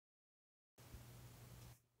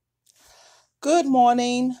Good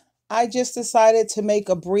morning. I just decided to make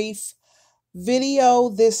a brief video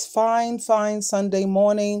this fine Sunday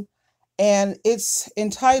morning, and it's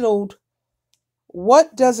entitled,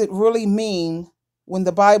 What Does It Really Mean When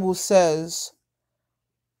the Bible Says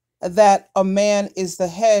That a Man is the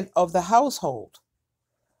Head of the Household?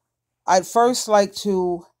 I'd first like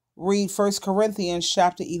to read 1 Corinthians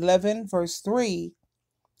chapter 11, verse 3,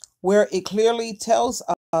 where it clearly tells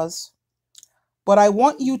us, But I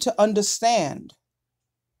want you to understand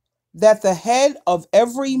that the head of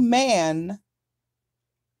every man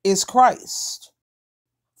is Christ.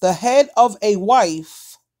 The head of a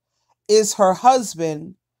wife is her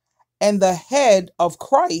husband, and the head of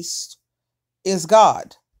Christ is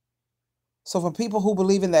God. So, for people who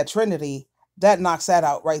believe in that Trinity, that knocks that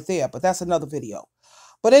out right there, but that's another video.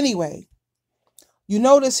 But anyway, you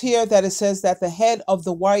notice here that it says that the head of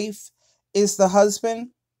the wife is the husband.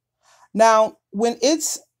 Now, when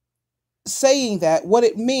it's saying that, what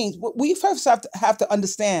it means, we first have to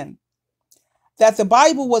understand that the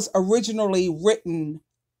Bible was originally written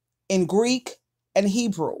in Greek and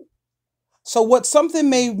Hebrew. So, what something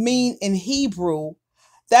may mean in Hebrew,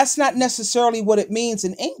 that's not necessarily what it means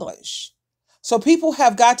in English. So, people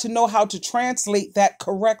have got to know how to translate that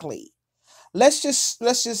correctly. Let's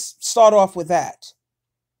just start off with that.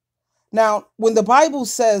 Now, when the Bible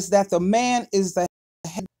says that the man is the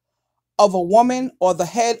head of a woman or the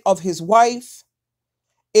head of his wife,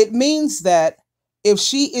 it means that if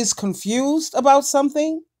she is confused about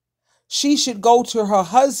something, she should go to her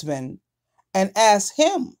husband and ask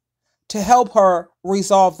him to help her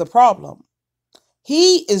resolve the problem.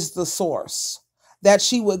 He is the source that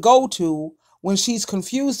she would go to when she's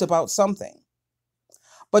confused about something.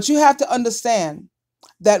 But you have to understand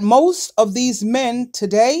that most of these men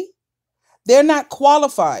today, they're not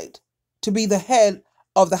qualified to be the head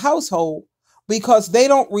of the household because they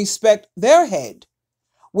don't respect their head,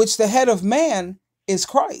 which the head of man is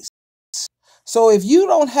Christ. So if you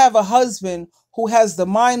don't have a husband who has the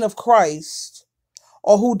mind of Christ,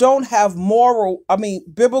 or who don't have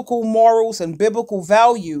biblical morals and biblical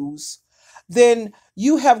values, then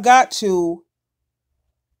you have got to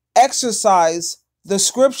exercise the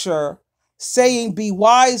scripture saying, Be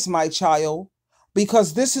wise, my child,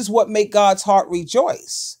 because this is what make God's heart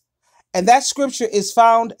rejoice. And that scripture is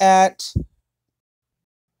found at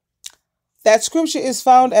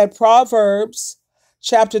Proverbs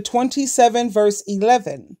chapter 27, verse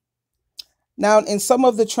 11. Now, in some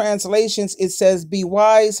of the translations, it says, Be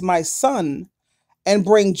wise, my son, and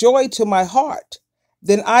bring joy to my heart.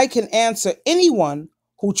 Then I can answer anyone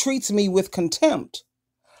who treats me with contempt.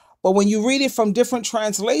 But when you read it from different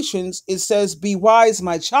translations, it says, Be wise,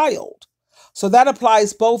 my child. So that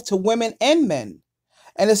applies both to women and men.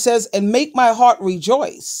 And it says, And make my heart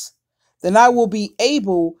rejoice. Then I will be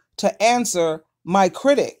able to answer my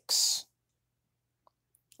critics.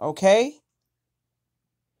 Okay?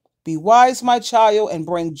 Be wise, my child, and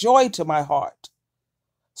bring joy to my heart,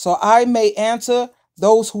 so I may answer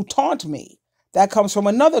those who taunt me. That comes from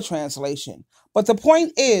another translation. But the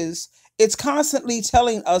point is, it's constantly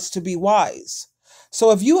telling us to be wise.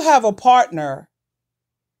 So if you have a partner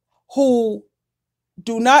who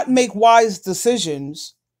do not make wise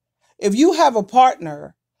decisions, if you have a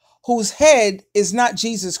partner whose head is not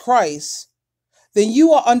Jesus Christ, then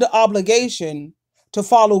you are under obligation to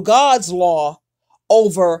follow God's law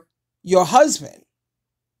over your husband.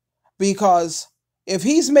 Because if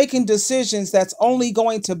he's making decisions that's only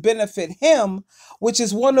going to benefit him, which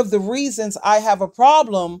is one of the reasons I have a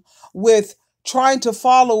problem with trying to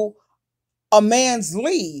follow a man's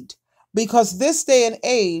lead, because this day and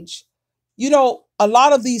age, a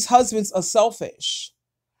lot of these husbands are selfish.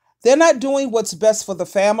 They're not doing what's best for the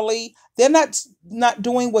family. They're not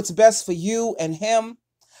doing what's best for you and him.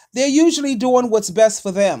 They're usually doing what's best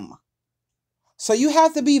for them. So you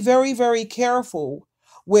have to be very, very careful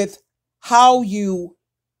with how you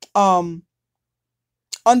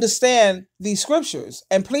understand these scriptures.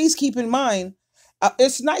 And please keep in mind,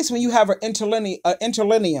 it's nice when you have an interlineum.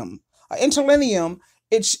 An interlineum,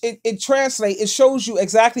 it translates, it shows you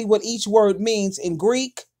exactly what each word means in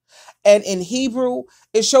Greek and in Hebrew.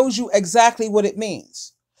 It shows you exactly what it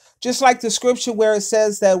means. Just like the scripture where it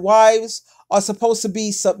says that wives are supposed to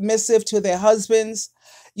be submissive to their husbands.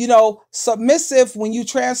 Submissive, when you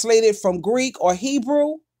translate it from Greek or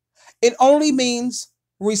Hebrew, it only means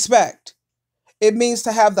respect. It means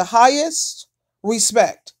to have the highest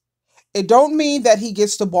respect. It don't mean that he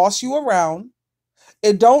gets to boss you around.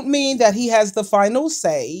 It don't mean that he has the final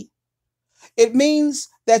say. It means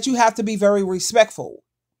that you have to be very respectful.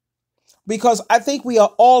 Because I think we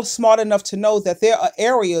are all smart enough to know that there are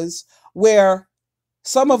areas where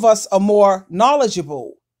Some of us are more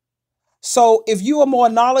knowledgeable. So if you are more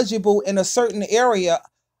knowledgeable in a certain area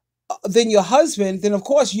than your husband, then of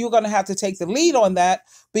course you're going to have to take the lead on that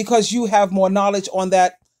because you have more knowledge on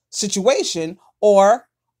that situation or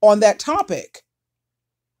on that topic.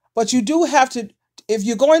 But you do have to, if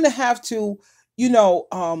you're going to have to, you know,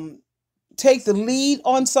 take the lead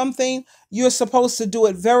on something, you're supposed to do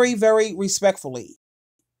it very, very respectfully.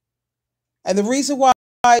 And the reason why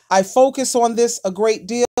I focus on this a great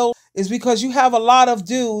deal is because you have a lot of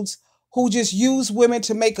dudes who just use women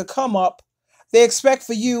to make a come up. They expect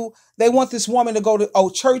for you, they want this woman to go to a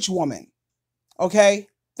church woman. Okay?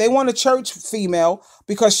 They want a church female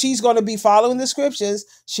because she's going to be following the scriptures.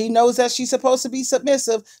 She knows that she's supposed to be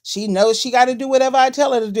submissive. She knows she got to do whatever I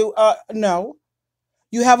tell her to do. No.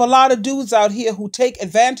 You have a lot of dudes out here who take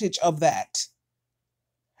advantage of that.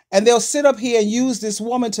 And they'll sit up here and use this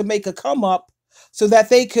woman to make a come up so that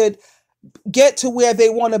they could get to where they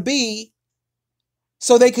want to be,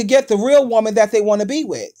 so they could get the real woman that they want to be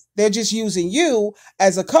with. They're just using you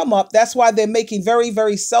as a come up. That's why they're making very,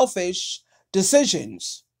 very selfish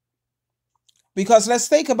decisions. Because let's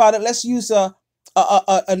think about it. Let's use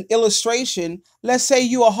an illustration. Let's say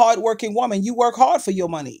you're a hardworking woman. You work hard for your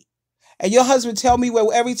money. And your husband tell me,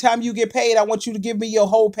 well, every time you get paid, I want you to give me your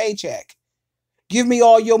whole paycheck. Give me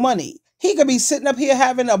all your money. He could be sitting up here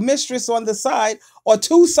having a mistress on the side or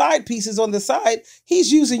two side pieces on the side.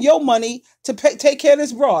 He's using your money to take care of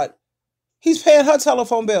this broad. He's paying her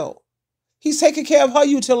telephone bill. He's taking care of her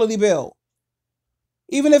utility bill.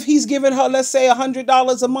 Even if he's giving her, let's say,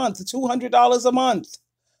 $100 a month, $200 a month,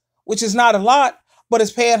 which is not a lot, but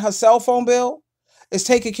it's paying her cell phone bill. It's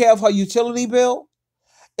taking care of her utility bill.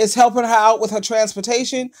 It's helping her out with her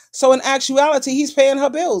transportation. So in actuality, he's paying her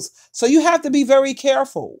bills. So you have to be very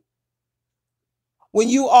careful when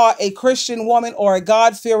you are a Christian woman or a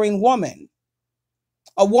God-fearing woman,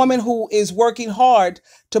 a woman who is working hard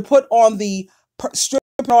to put on the stripping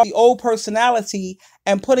off the old personality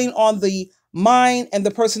and putting on the mind and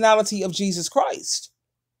the personality of Jesus Christ.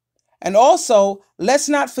 And also, let's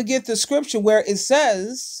not forget the scripture where it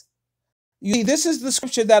says, you see, this is the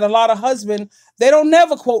scripture that a lot of husbands, they don't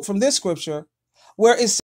never quote from this scripture, where it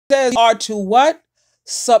says we are to what?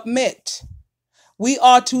 Submit. We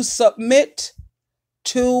are to submit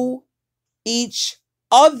to each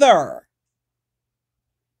other.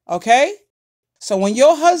 Okay? So when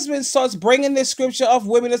your husband starts bringing this scripture of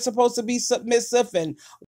women are supposed to be submissive and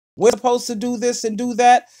we're supposed to do this and do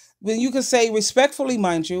that, then you can say respectfully,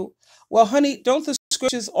 mind you, well, honey, don't the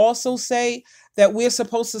scriptures also say that we're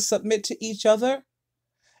supposed to submit to each other?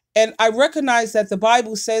 And I recognize that the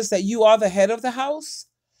Bible says that you are the head of the house,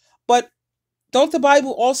 but don't the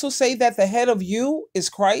Bible also say that the head of you is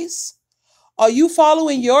Christ? Are you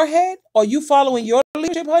following your head? Are you following your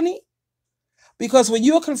leadership, honey? Because when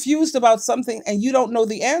you're confused about something and you don't know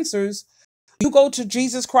the answers, you go to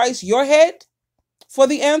Jesus Christ, your head, for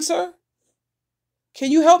the answer.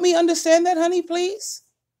 Can you help me understand that, honey, please?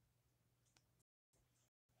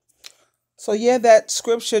 So yeah, that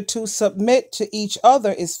scripture to submit to each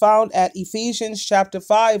other is found at Ephesians chapter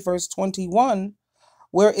 5, verse 21,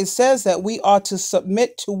 where it says that we are to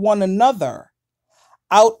submit to one another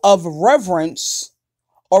out of reverence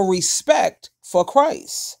or respect for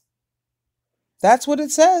Christ. That's what it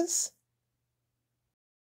says.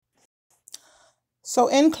 So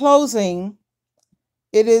in closing,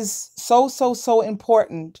 it is so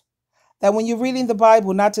important that when you're reading the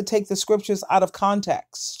Bible, not to take the scriptures out of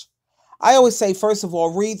context. I always say, first of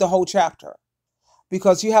all, read the whole chapter,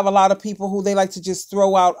 because you have a lot of people who they like to just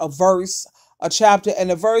throw out a verse, a chapter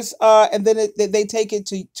and a verse, and then they take it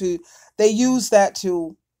to they use that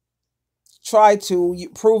to try to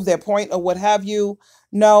prove their point or what have you.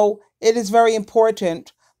 No, it is very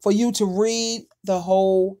important for you to read the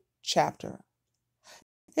whole chapter.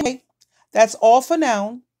 Anyway, that's all for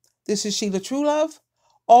now. This is Sheila Trulove,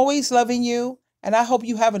 always loving you, and I hope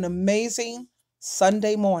you have an amazing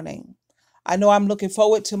Sunday morning. I know I'm looking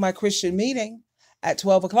forward to my Christian meeting at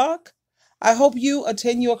 12 o'clock. I hope you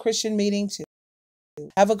attend your Christian meeting too.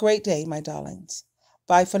 Have a great day, my darlings.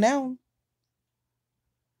 Bye for now.